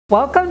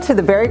Welcome to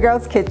the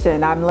BariGirls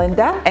Kitchen. I'm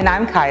Linda. And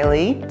I'm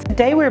Kylie.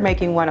 Today we're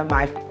making one of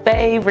my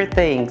favorite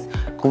things,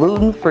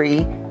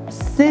 gluten-free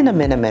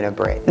cinnamon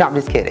bread. No, I'm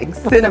just kidding,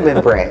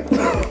 cinnamon bread.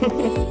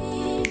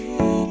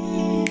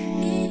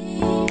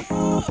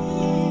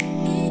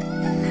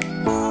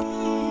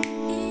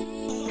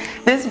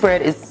 This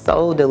bread is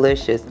so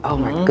delicious. Oh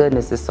my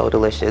goodness, it's so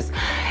delicious.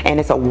 And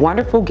it's a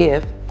wonderful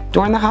gift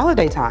during the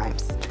holiday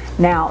times.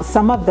 Now,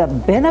 some of the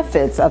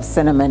benefits of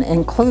cinnamon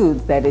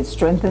include that it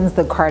strengthens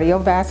the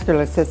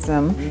cardiovascular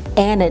system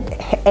and it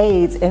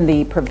aids in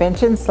the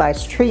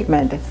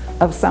prevention/treatment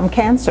of some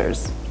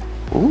cancers.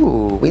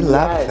 Ooh, we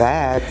love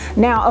that.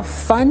 Now, a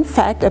fun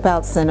fact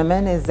about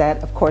cinnamon is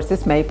that, of course,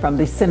 it's made from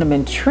the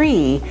cinnamon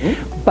tree,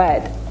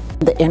 but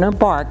the inner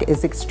bark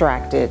is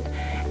extracted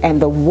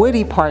and the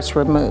woody parts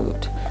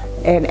removed.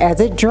 And as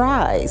it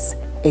dries,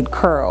 it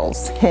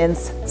curls,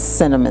 hence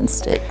cinnamon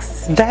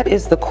sticks. That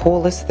is the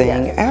coolest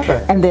thing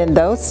ever. And then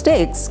those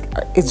sticks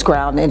is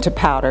ground into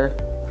powder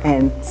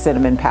and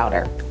cinnamon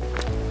powder.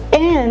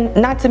 And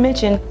not to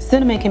mention,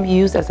 cinnamon can be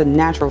used as a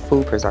natural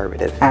food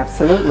preservative.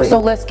 Absolutely. So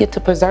let's get to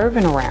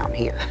preserving around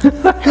here.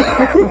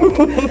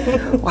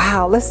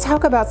 Wow, let's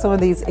talk about some of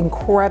these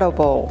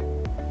incredible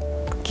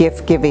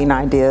gift-giving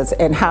ideas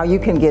and how you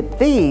can get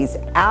these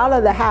out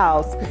of the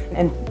house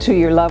and to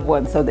your loved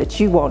ones so that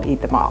you won't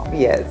eat them all.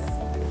 Yes.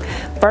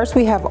 First,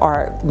 we have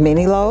our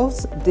mini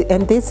loaves,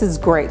 and this is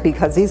great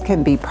because these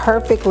can be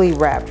perfectly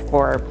wrapped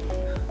for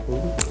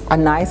a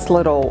nice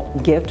little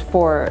gift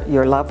for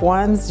your loved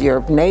ones,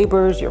 your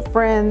neighbors, your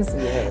friends.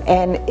 Yes.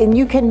 And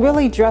you can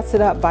really dress it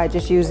up by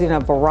just using a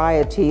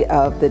variety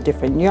of the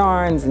different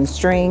yarns and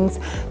strings.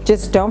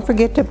 Just don't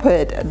forget to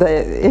put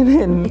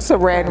in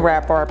saran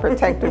wrap or a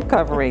protective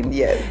covering.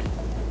 Yes.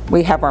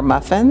 We have our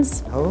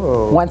muffins.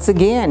 Oh. Once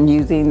again,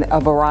 using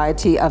a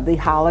variety of the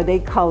holiday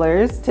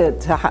colors to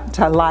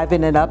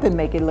liven it up and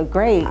make it look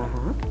great.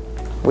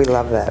 We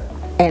love that.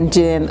 And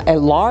then a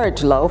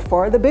large loaf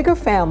for the bigger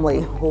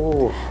family.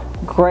 Oh.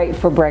 Great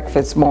for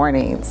breakfast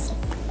mornings.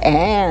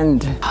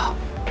 And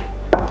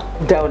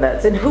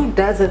donuts. And who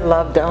doesn't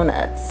love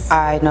donuts?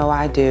 I know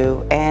I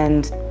do.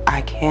 And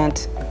I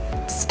can't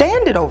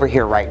stand it over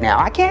here right now.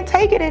 I can't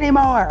take it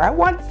anymore. I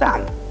want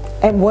some.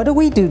 And what do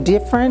we do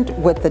different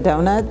with the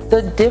donuts?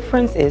 The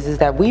difference is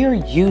that we are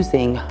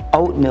using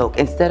oat milk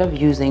instead of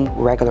using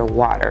regular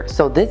water.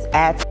 So this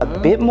adds a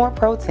bit more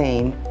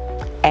protein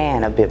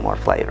and a bit more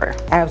flavor.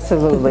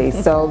 Absolutely.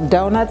 So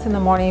donuts in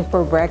the morning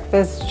for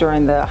breakfast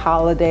during the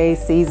holiday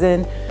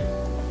season,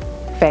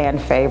 fan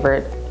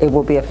favorite. It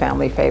will be a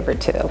family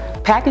favorite too.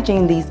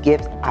 Packaging these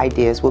gift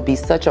ideas will be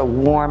such a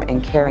warm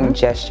and caring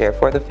gesture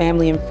for the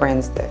family and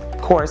friends,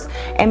 of course,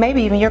 and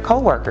maybe even your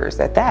co-workers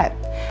at that.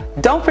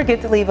 Don't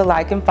forget to leave a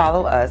like and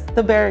follow us,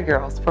 the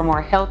BariGirls, for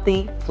more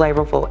healthy,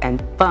 flavorful,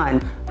 and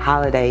fun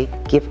holiday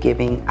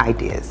gift-giving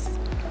ideas.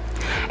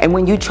 And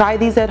when you try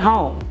these at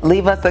home,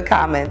 leave us a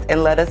comment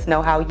and let us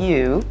know how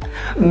you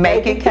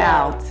make it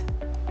count.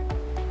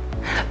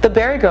 The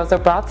BariGirls are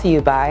brought to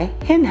you by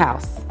Hen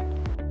House.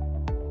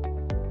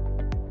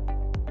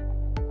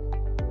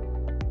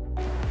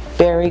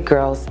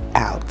 BariGirls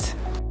out.